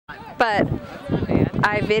but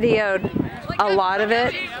I videoed a lot of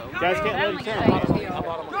it. Guys can't let him turn.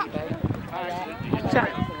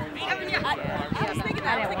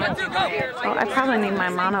 Oh, I probably need my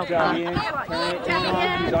mono pump.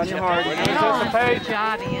 He's on your heart.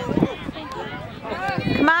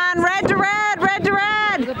 Come on, red to red, red to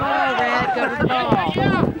red. Go to the ball, Red. Go to the ball.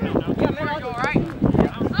 Get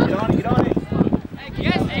on it, get on it.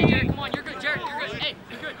 Yes, hey, Jared, come on, you're good, Jared, you're good. Hey,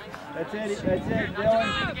 you're good. That's it,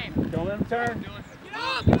 Dylan. Don't let him turn.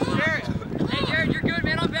 Jared, hey, Jared, you're good,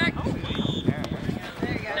 man, I'm back.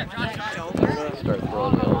 There you go. Start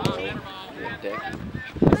throwing the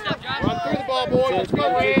Run through the ball, boy. Let's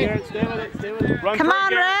go, Red. Stay with it, stay with it. Come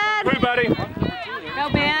on, Red. Through, buddy. Go,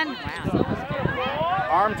 Ben.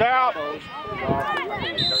 Arms out.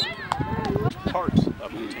 parts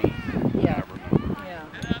of the team. Yeah. Yeah.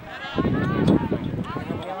 I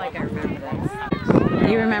feel like I remember that.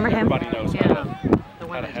 You remember him? Everybody knows Yeah. how The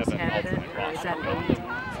one to that have just an had it. alternate Or is roster. that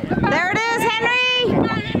 8? There it is,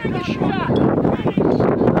 Henry!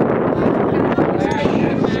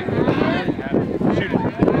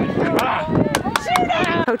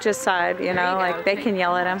 Coach's side, you know, like they can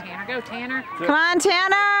yell at him. Tanner, go, Tanner. Come on,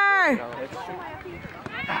 Tanner!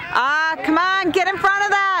 Come on, get in front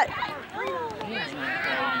of that!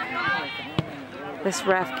 This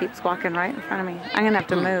ref keeps walking right in front of me. I'm gonna have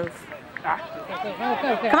to move. Come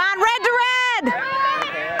on, red to red!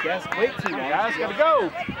 Guys, wait too long. Guys, gotta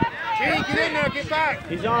go. Gene, get in there, get back.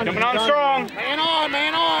 He's on. Coming on strong. Man on,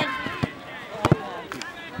 man on.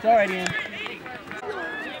 It's all right, Ian.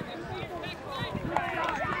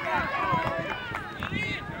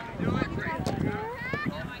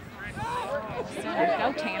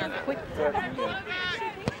 Go, Tanner, quick.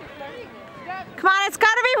 Come on, it's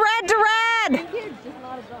gotta be red to red!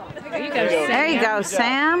 There you go, Sam. There you go,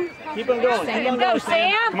 Sam. Keep on going. Sam, Keep on go, going,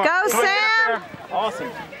 Sam. Go, Sam! Awesome.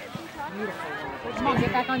 Come on,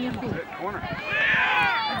 get back on your feet.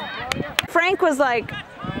 Frank was like,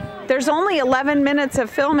 there's only 11 minutes of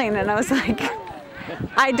filming, and I was like,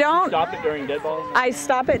 I don't. Stop it during dead balls? I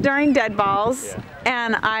stop it during dead balls,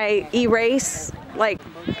 and I erase, like,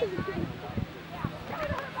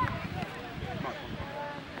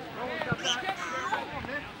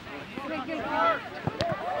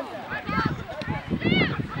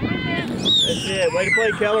 That's it. Way to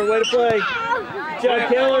play, Keller. Way to play. Good job,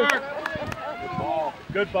 Keller.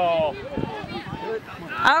 Good ball.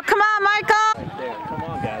 oh, come on, Michael! Right there. Come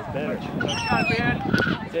on, guys. Better.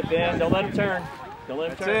 That's it, Ben. Don't let him turn. Don't let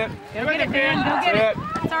him turn. Go get it, Ben. Go get it.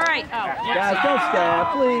 It's all right. Oh. Guys, don't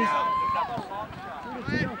stop, please.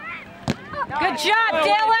 Good job,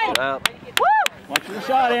 Dylan. Woo! Watch your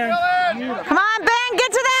shot, Aaron. Come on, Ben,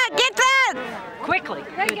 get to that, get that! Quickly.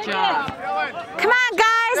 Good job. Come on,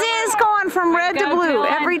 guys, he is going from red to Go, blue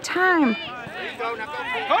Dylan. every time. Go to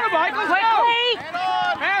Mike, let's Quickly.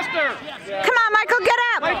 Faster. Come on, Michael, get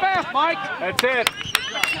Play up! fast, Mike. That's it.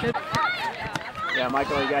 Yeah,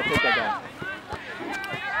 Michael, you got to take that guy.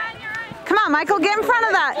 Come on, Michael, get in front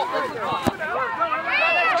of that.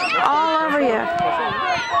 All over you.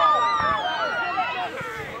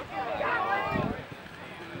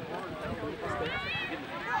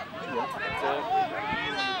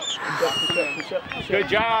 Push up. Good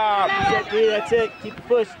job. Push up, D. That's it. Keep the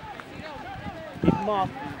push. Keep them off.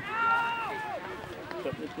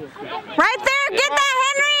 Right there, get that,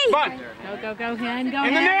 Henry! Go, Hen. Go,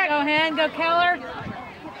 In the Hen. net. Go, Hen. Go, Keller.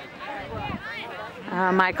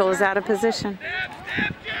 Michael is out of position.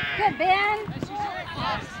 Good, Ben.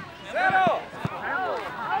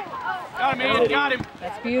 Got him, Ian, got him.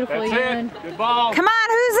 That's beautiful, That's Ian. it. Good ball. Come on,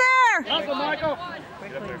 who's there? Michael, Michael.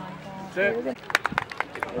 That's it.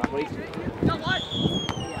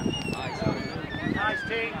 Nice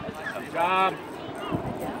team. Good job.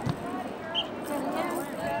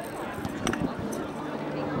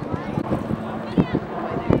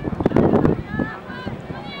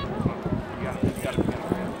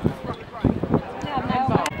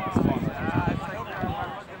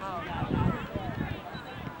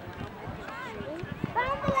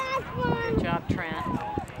 Good job, Trent.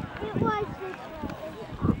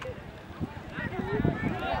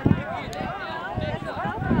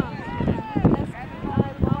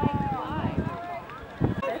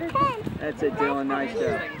 That's it, Dylan. Nice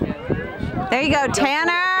job. There you go,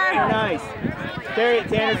 Tanner. Nice. Carry it,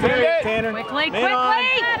 Tanner. Carry it, Tanner. Quickly. Man on.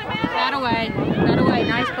 That away. That away.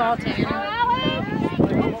 Nice ball, Tanner.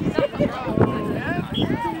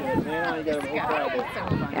 Man on, you got a whole crowd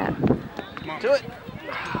there. Yeah. Do it.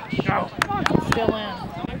 Go. Still in.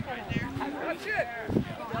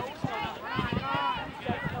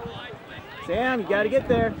 Sam, you got to get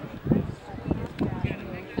there.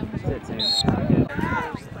 That's it, Sam.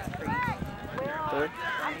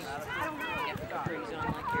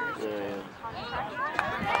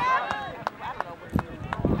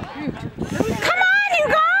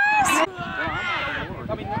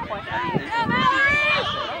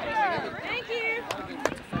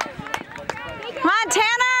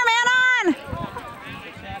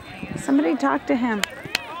 talk to him.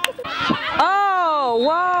 Oh,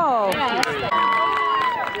 whoa.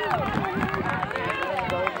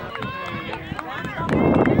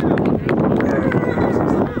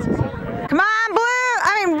 Come on, blue.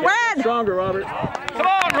 I mean, red. Stronger, Robert. Come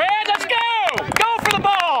on, Red, let's go! Go for the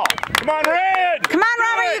ball! Come on, Red! Come on,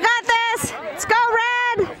 Robert, you got this. Let's go,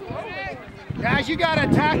 red. Guys, you got to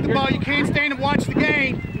attack the ball. You can't stand and watch the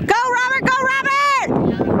game. Go, Robert, go, Robert.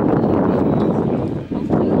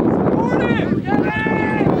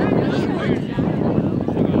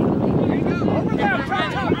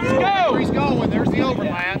 Let's go! He's going. There's the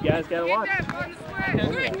overlap. You guys got to watch.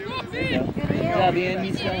 Good job, Ian.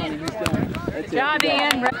 He's going. He's going. That's it. Job,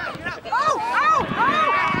 Ian.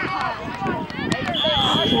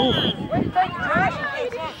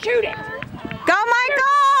 Shoot it. Go,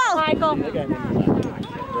 Michael. Michael.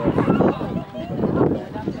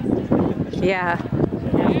 Yeah.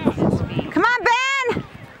 Come on, Ben.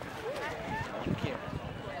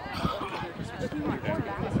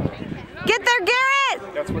 Get there, Garrett.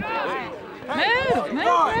 That's what they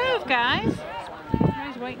Move, guys.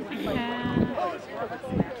 Everybody's waiting for you.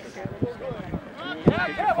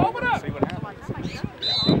 Open up! See what happens.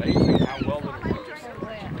 Amazing how well they just...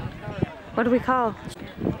 What do we call?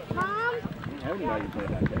 Everybody play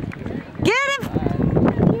back there. Get him.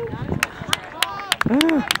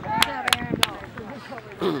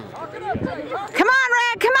 Come on,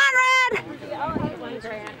 Red. Come on, Red.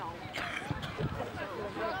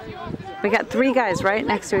 We got 3 guys right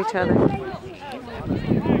next to each other.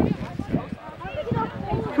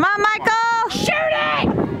 Come on, Michael. Shoot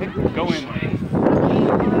it. Go in.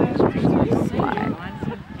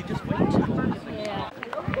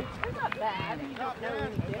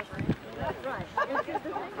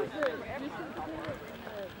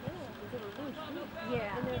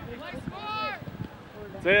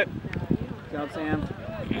 That's it. Good job, Sam.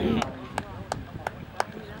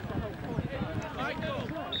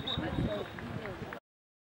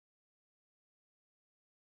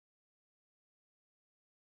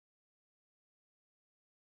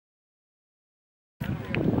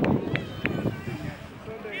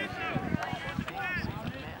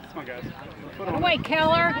 Come on, guys. That away,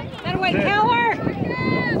 Keller. That away, Keller.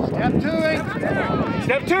 Step to it.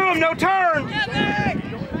 Step to him, no turn!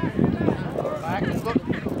 Back and look.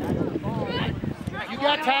 You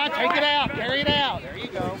got time. Take it out. Carry it out. There you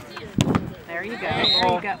go. There you go. There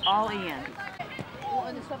you go. All in.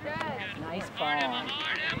 Nice ball.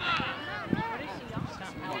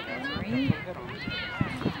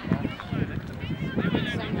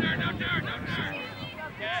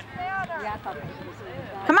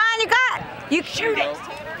 Come on, you got. You shoot it.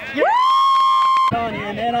 On,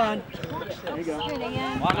 Ian. Head on. There you go.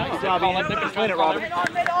 Nice job, Ian. Win it, Robert.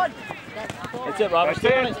 That's it, Robert.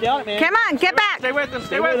 Stay on it. Stay on it, man. Come on, get back. Stay with him,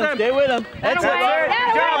 Stay with him. Stay with him. That's it,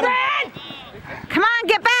 Robert. Come on,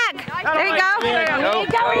 get back. There you go.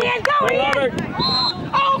 Go, Ian. Go, Ian. Robert.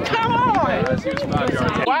 Oh, come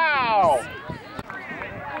on. Wow!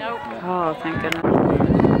 Nope. Oh, thank goodness.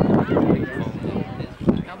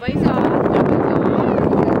 Nobody's off.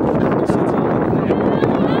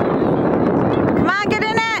 Come on, get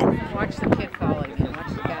in it. Watch the kid fall again. Watch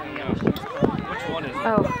the guy yell. Which one is it?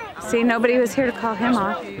 Oh, see, nobody was here to call him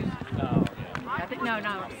off. I think, no.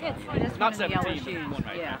 It's this Not one in the yellow 17, shoes. one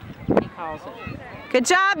right Yeah. He calls it. Good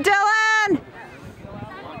job, Dylan.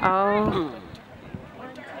 Oh.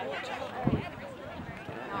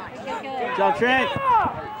 Good job, Trent.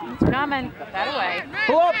 It's coming. That away.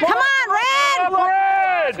 Pull up, pull Come up. on, Red.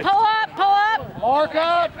 Red! Pull up. Mark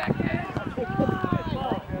up.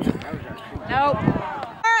 Nope.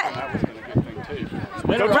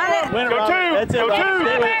 Win it, Go Robert. two. Win it, Go Robert. two. That's it, Go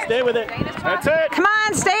Robert. two. Stay with it. That's it! Come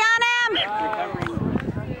on, stay on him.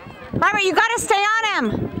 Robert, you got to stay on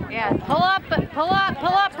him. Yeah. Pull up,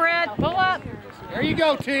 Red. Pull up. There you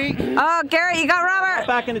go, T. Oh, Garrett, you got Robert.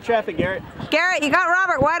 Back into traffic, Garrett. Garrett, you got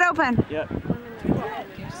Robert wide open. Yep.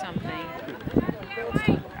 Do something.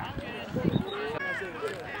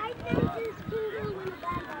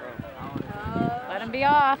 Let him be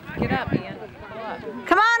off. Get up, Ian. Pull up.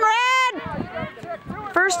 Come on,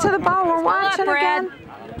 Red. First to the ball. We're watching Pull up, Red. again.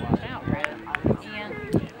 Watch out, Red. Ian.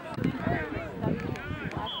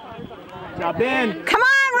 Good job, Ben. Come on,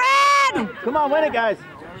 Red. Come on, win it, guys.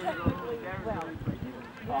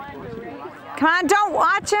 Come on, don't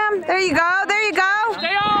watch him. There you go. There you go.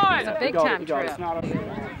 Stay on! It's a big time trip.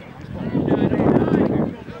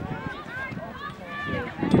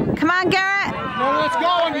 Come on, Garrett. Know what's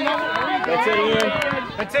going. You know. That's it, Ian.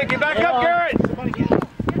 That's it, get back up, Garrett!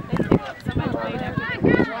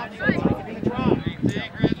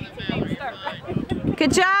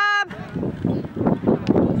 Good job.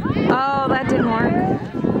 Oh, Oh, that didn't work.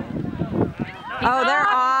 Oh, they're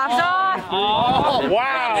off. Oh,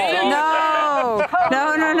 wow.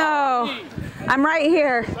 No. No. I'm right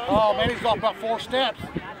here. Oh, man, he's off about 4 steps.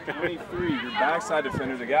 23, your backside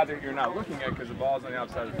defender, the guy that you're not looking at because the ball's on the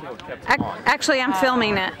outside of the field, kept it on. Actually, I'm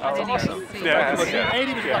filming it. Oh, awesome. Yeah, look at it.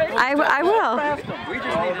 I will. We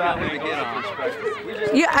just need to know who to get on.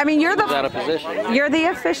 I mean, you're Out of position. You're the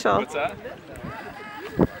official. What's that?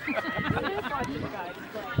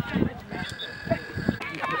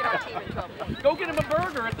 Go get him a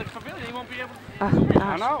burger at the pavilion. He won't be able to. Oh, gosh.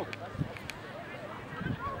 I know.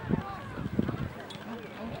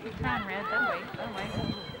 Keep trying, Red. That way.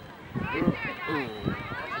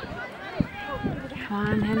 Come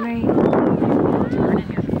on, Henry.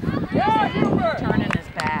 Turning his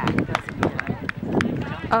back.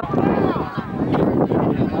 Oh.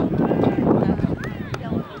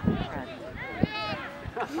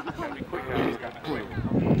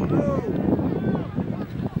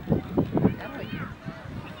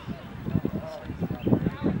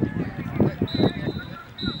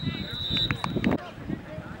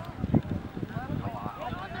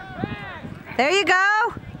 There you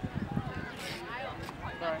go.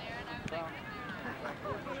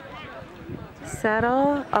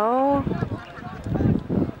 Settle. Oh.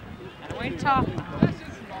 Wait, talk.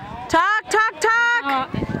 Talk.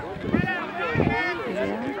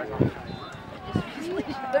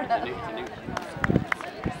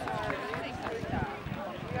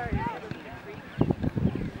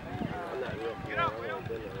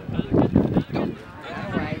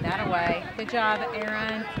 That away. Good job,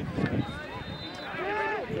 Aaron.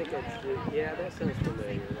 Yeah, that sounds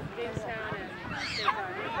familiar.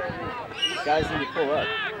 Guys need to pull up.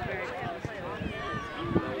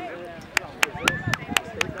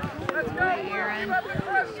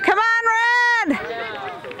 Come on, Red!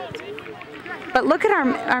 But look at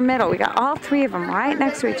our middle. We got all 3 of them right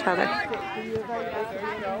next to each other.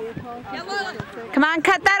 Come on,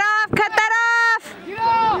 cut that off! Cut that off!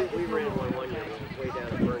 We ran one year way down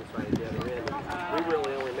at Burnside at the other end. We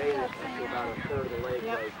really only made it to about a third of the lake.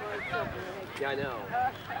 Yeah, I know.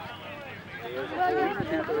 There's a whole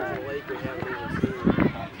 2/3 of the lake we haven't even seen.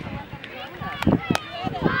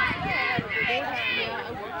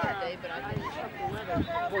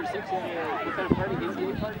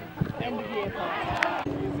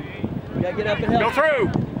 You gotta get up and help. Go through.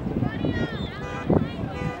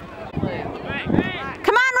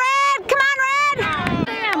 Come on, Red! Come on, Red!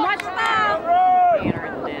 Damn, watch that.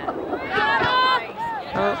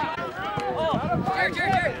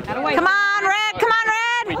 Come on, Red! Come on,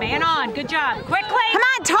 Red! Man on. Good job. Quickly. Come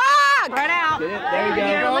on, talk! Spread out. There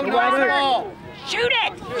you go. Shoot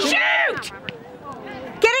it. Shoot.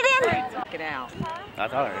 Get it in! Get out. I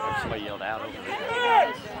thought I heard somebody yelled out over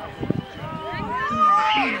there.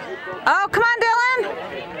 Oh, come on, Dylan!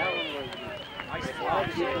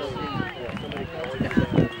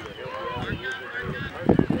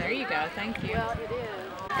 There you go. Thank you.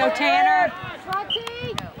 Go, Tanner.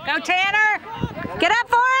 Go, Tanner. Get up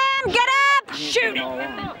for him! Get up! Shoot it.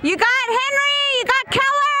 You got Henry! You got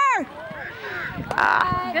Keller!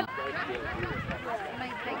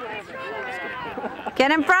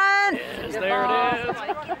 Get in front! Yes, there it is.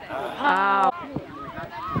 Oh.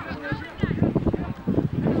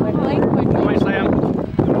 Quickly. Come on, Sam.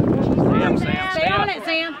 Stay on it,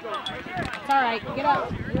 Sam. It's all right. Get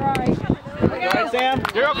up. You're all right. All right, Sam.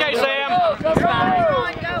 You're okay, Sam.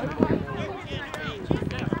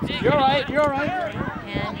 You're all right. You're all right.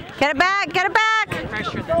 Get it back! Get it back!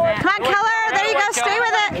 Pressure the back. Come on, Keller! There you go! Stay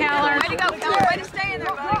with it! Keller. Way to go, Keller. Way to stay in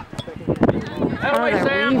there, buddy. That way,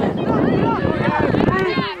 Sam.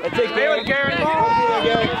 Stay with it, Garrett.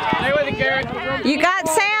 Stay with it, Garrett. You got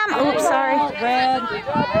Sam? Oops, sorry. Red.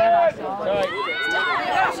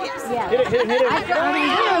 Hit it.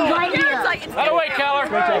 Right here. That way, Keller.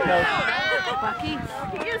 Great job, Keller. Bucky.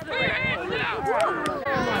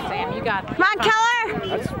 Come on, Sam. You got it. Come on, Keller!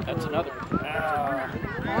 That's another.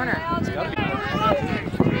 Corner.